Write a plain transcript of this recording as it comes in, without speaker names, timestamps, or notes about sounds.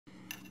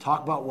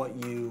Talk about what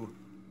you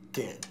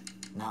did,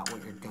 not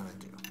what you're gonna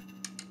do.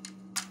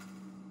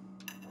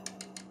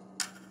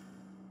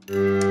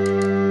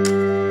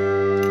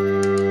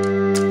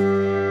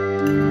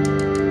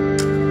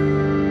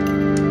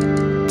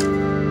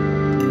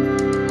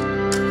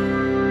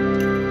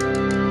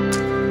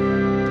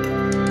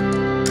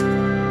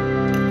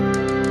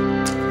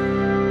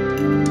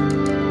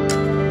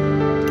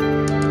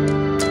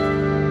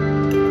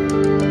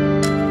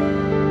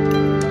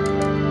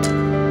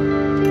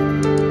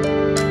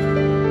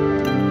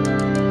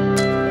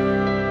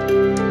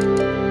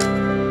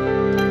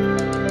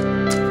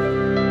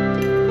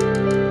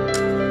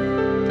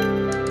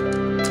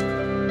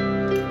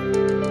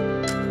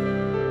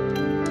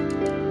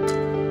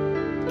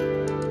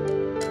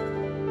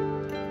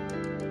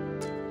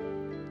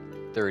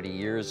 30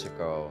 years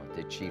ago,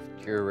 the chief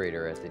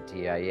curator at the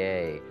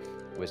DIA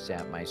was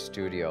at my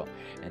studio,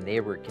 and they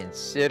were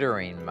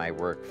considering my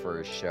work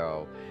for a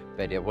show,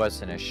 but it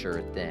wasn't a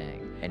sure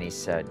thing. And he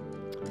said,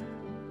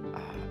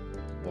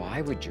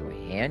 why would you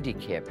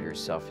handicap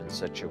yourself in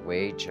such a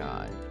way,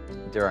 John?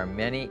 There are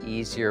many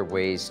easier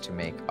ways to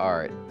make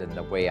art than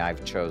the way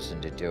I've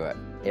chosen to do it.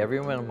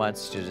 Everyone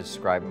wants to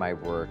describe my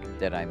work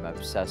that I'm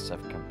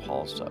obsessive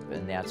compulsive,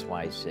 and that's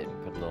why I sit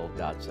and put little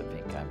dots of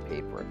ink on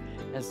paper.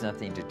 It has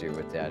nothing to do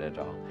with that at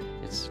all.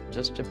 It's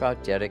just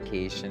about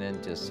dedication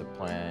and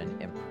discipline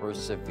and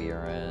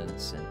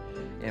perseverance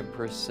and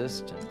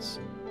persistence.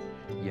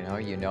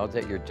 You know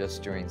that you're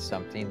just doing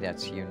something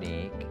that's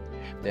unique,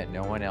 that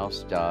no one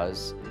else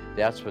does.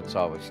 That's what's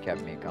always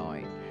kept me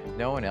going.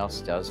 No one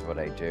else does what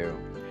I do.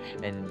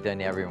 And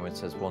then everyone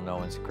says, well, no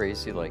one's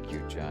crazy like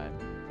you, John.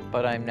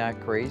 But I'm not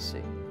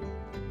crazy.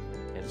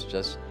 It's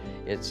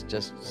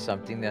just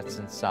something that's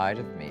inside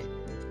of me.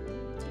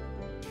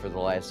 For the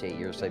last 8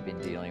 years, I've been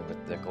dealing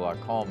with the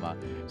glaucoma,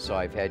 so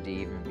I've had to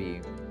even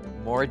be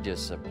more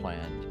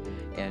disciplined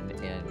and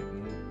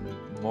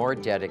more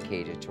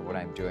dedicated to what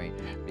I'm doing,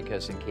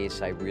 because in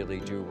case I really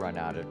do run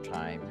out of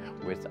time,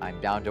 I'm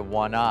down to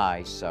one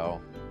eye,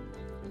 so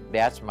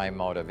that's my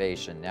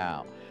motivation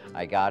now.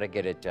 I gotta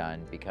get it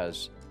done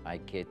because I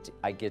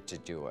get to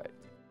do it.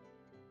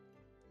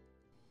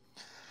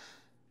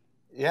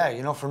 Yeah,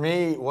 you know, for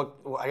me,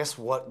 I guess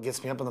what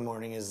gets me up in the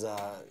morning is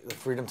the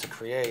freedom to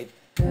create.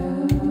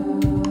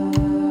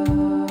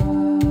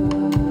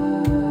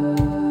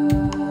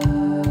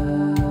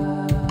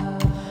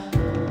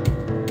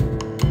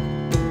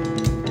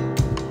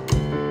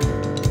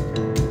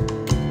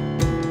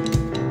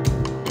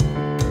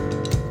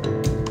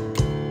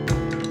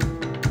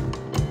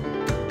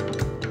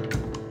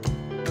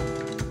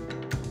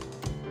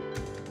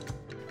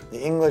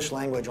 The English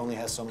language only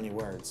has so many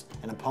words,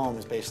 and a poem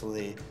is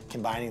basically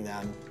combining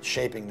them,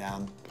 shaping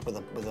them with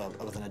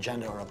an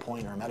agenda or a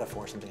point or a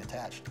metaphor, something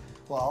attached.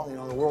 Well, you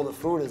know, the world of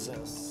food is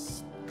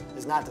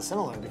not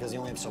dissimilar, because you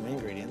only have so many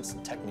ingredients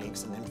and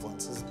techniques and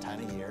influences and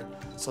time of year.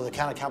 So the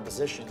kind of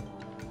composition,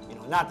 you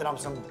know, not that I'm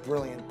some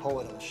brilliant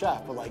poet or a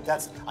chef, but like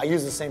I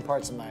use the same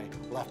parts in my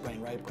left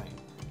brain, right brain.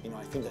 You know,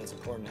 I think that it's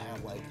important to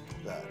have like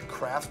the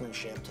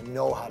craftsmanship to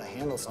know how to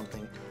handle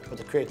something, but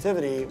the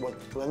creativity,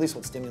 at least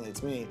what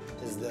stimulates me,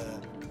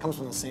 comes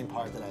from the same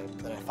part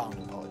that I found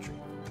in poetry.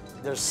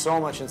 There's so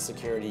much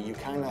insecurity, you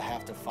kind of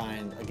have to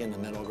find, again, the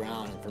middle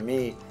ground. And for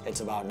me,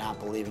 it's about not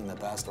believing the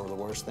best or the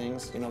worst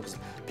things, you know, because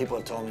people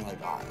have told me like,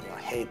 oh, you know,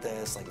 I hate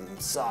this, like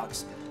it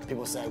sucks.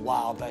 People say,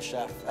 wow, best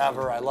chef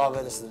ever, I love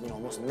it, this is, you know,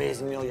 the most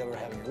amazing meal you ever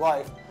have in your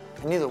life.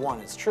 And neither one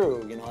is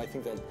true, you know. I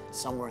think that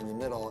somewhere in the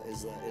middle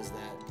is that,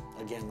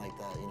 again, like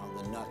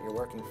the nut you're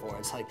working for.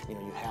 It's like, you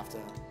know, you have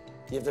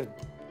to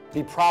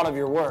be proud of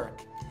your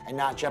work and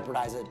not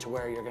jeopardize it to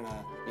where you're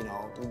gonna, you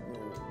know,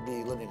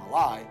 be living a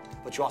lie.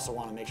 But you also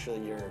want to make sure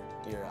that you're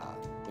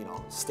you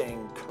know,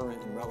 staying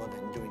current and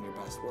relevant and doing your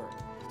best work.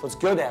 So it's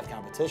good to have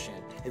competition.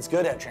 It's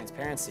good to have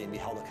transparency and be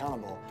held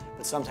accountable.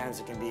 But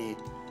sometimes it can be,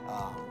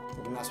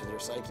 it can mess with your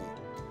psyche.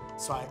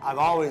 So I've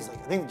always, like,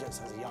 I think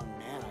just as a young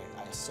man,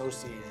 I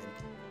associated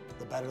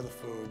the better the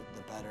food,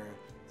 the better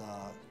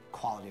the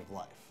quality of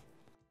life.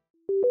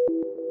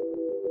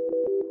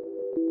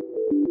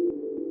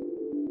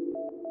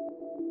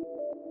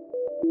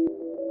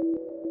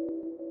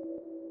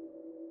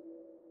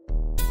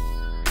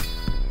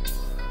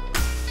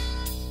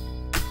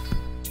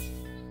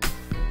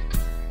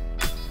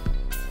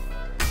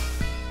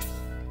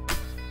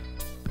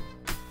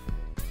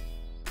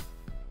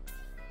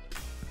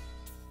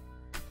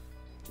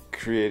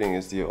 Creating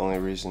is the only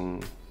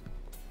reason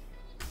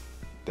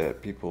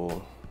that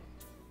people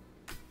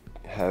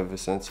have a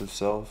sense of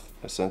self,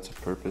 a sense of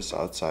purpose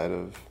outside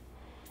of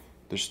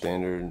their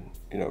standard,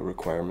 you know,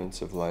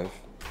 requirements of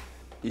life.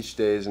 Each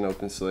day is an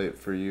open slate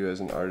for you as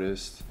an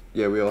artist.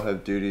 Yeah, we all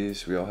have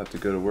duties, we all have to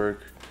go to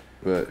work,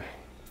 but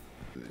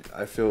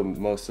I feel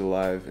most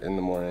alive in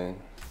the morning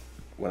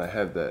when I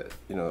have that,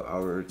 you know,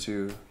 hour or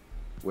two,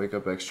 wake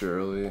up extra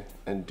early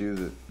and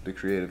do the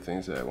creative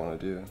things that I want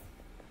to do.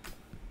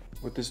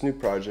 With this new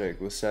project,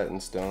 with Set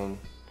in Stone,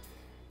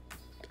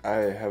 I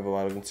have a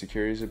lot of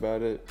insecurities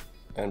about it,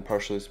 and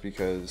partially it's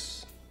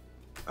because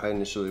I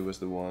initially was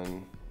the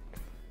one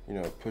you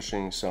know,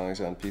 pushing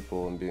songs on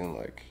people and being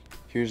like,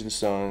 here's the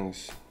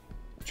songs,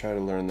 try to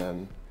learn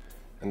them.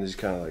 And this is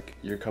kind of like,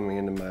 you're coming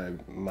into my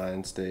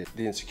mind state.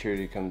 The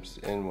insecurity comes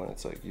in when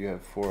it's like you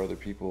have 4 other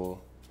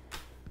people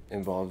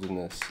involved in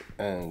this,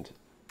 and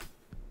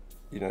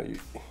you know,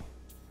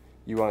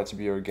 you want it to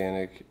be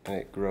organic, and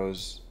it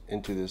grows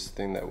into this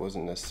thing that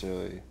wasn't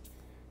necessarily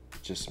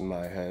just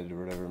my head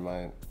or whatever,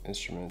 my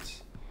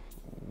instruments.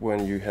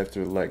 When you have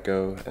to let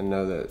go and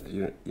know that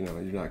you know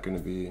you're not going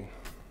to be,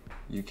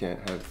 you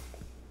can't have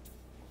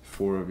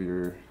 4 of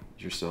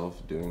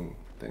yourself doing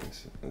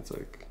things. It's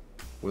like,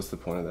 what's the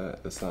point of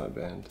that? That's not a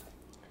band.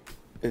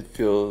 It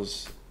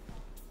feels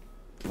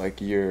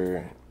like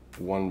you're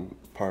one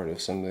part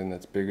of something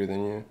that's bigger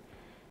than you.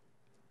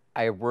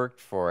 I worked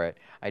for it.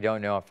 I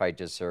don't know if I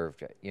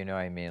deserved it. You know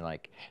what I mean?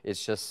 Like,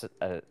 it's just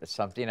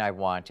something I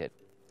wanted.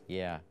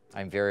 Yeah,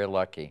 I'm very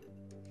lucky.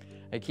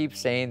 I keep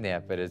saying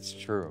that, but it's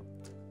true.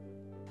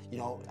 You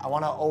know, I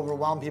want to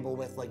overwhelm people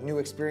with like new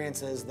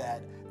experiences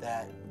that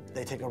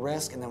they take a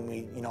risk, and then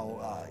we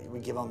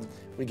give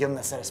them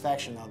the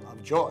satisfaction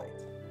of joy.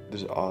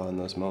 There's awe in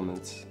those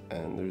moments,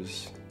 and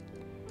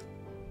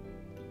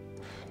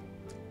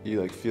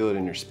you like feel it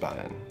in your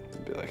spine.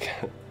 You'd be like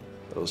a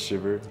little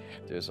shiver.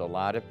 There's a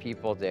lot of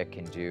people that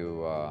can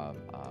do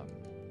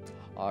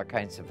all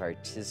kinds of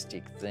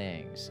artistic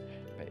things,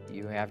 but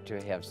you have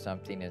to have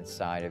something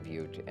inside of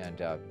you to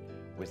end up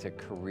with a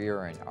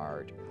career in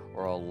art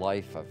or a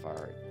life of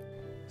art.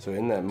 So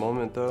in that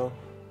moment though,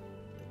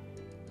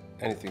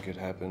 anything could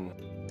happen.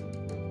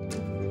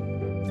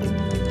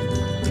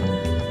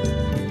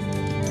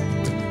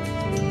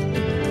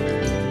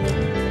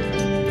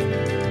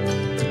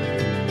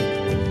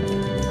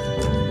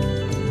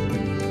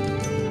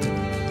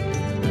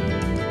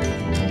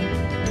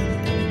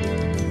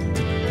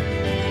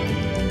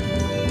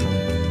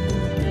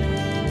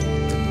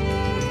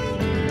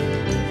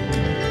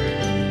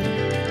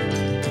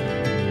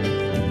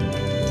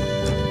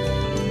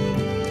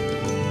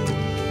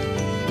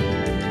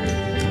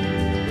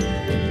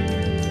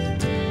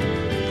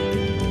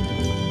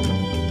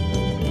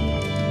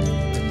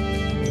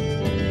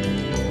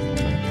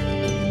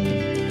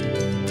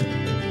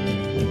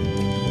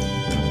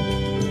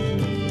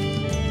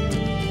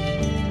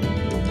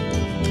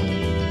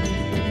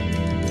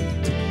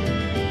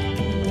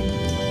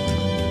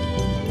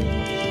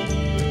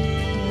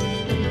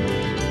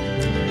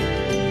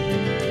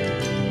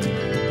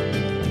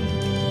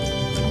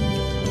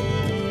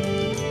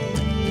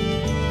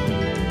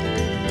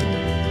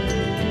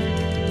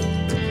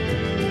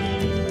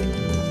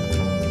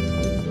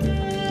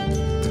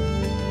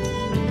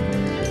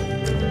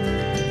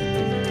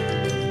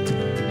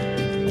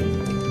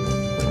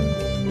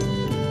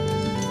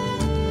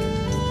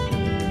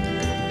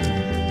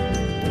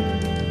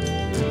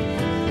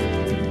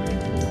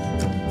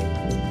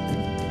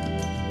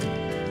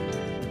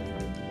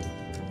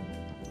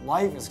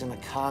 Life is going to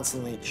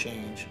constantly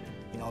change.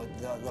 You know,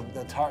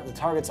 the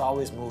target's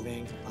always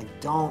moving. Like,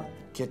 don't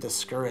get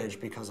discouraged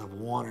because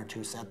of 1 or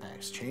 2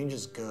 setbacks. Change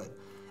is good.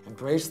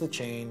 Embrace the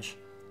change.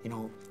 You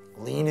know,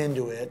 lean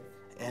into it,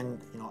 and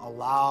you know,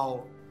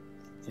 allow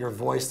your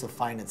voice to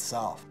find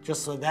itself.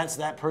 Just so that's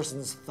that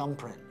person's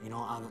thumbprint, you know,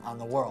 on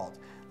the world.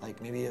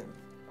 Like, maybe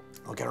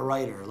look at a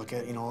writer, look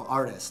at, you know,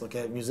 artists, look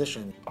at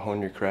musician. Hone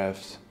your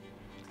crafts,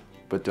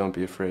 but don't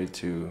be afraid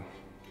to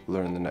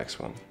learn the next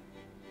one.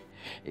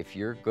 If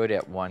you're good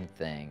at one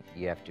thing,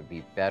 you have to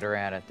be better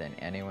at it than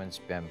anyone's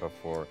been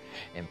before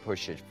and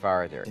push it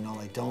farther. You know,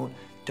 like,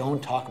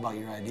 don't talk about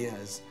your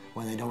ideas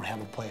when they don't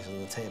have a place at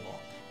the table.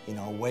 You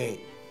know,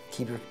 wait,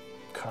 keep your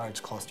cards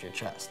close to your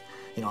chest.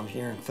 You know, I'm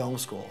here in film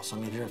school,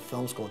 so if you're in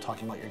film school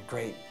talking about your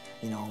great,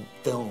 you know,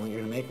 film that you're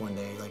gonna make one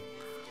day, like,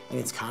 I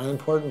mean, it's kind of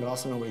important, but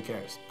also nobody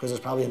cares, because there's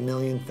probably 1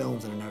 million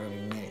films that are never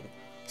even made.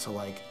 So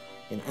like,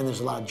 you know, and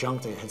there's a lot of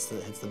junk that hits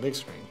the big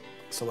screen.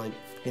 So like,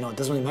 you know, it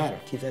doesn't really matter.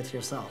 Keep that to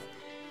yourself.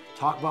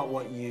 Talk about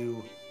what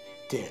you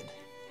did,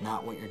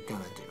 not what you're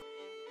gonna do.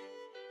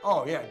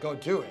 Oh yeah, go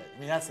do it. I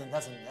mean, that's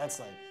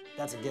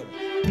a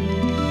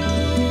given.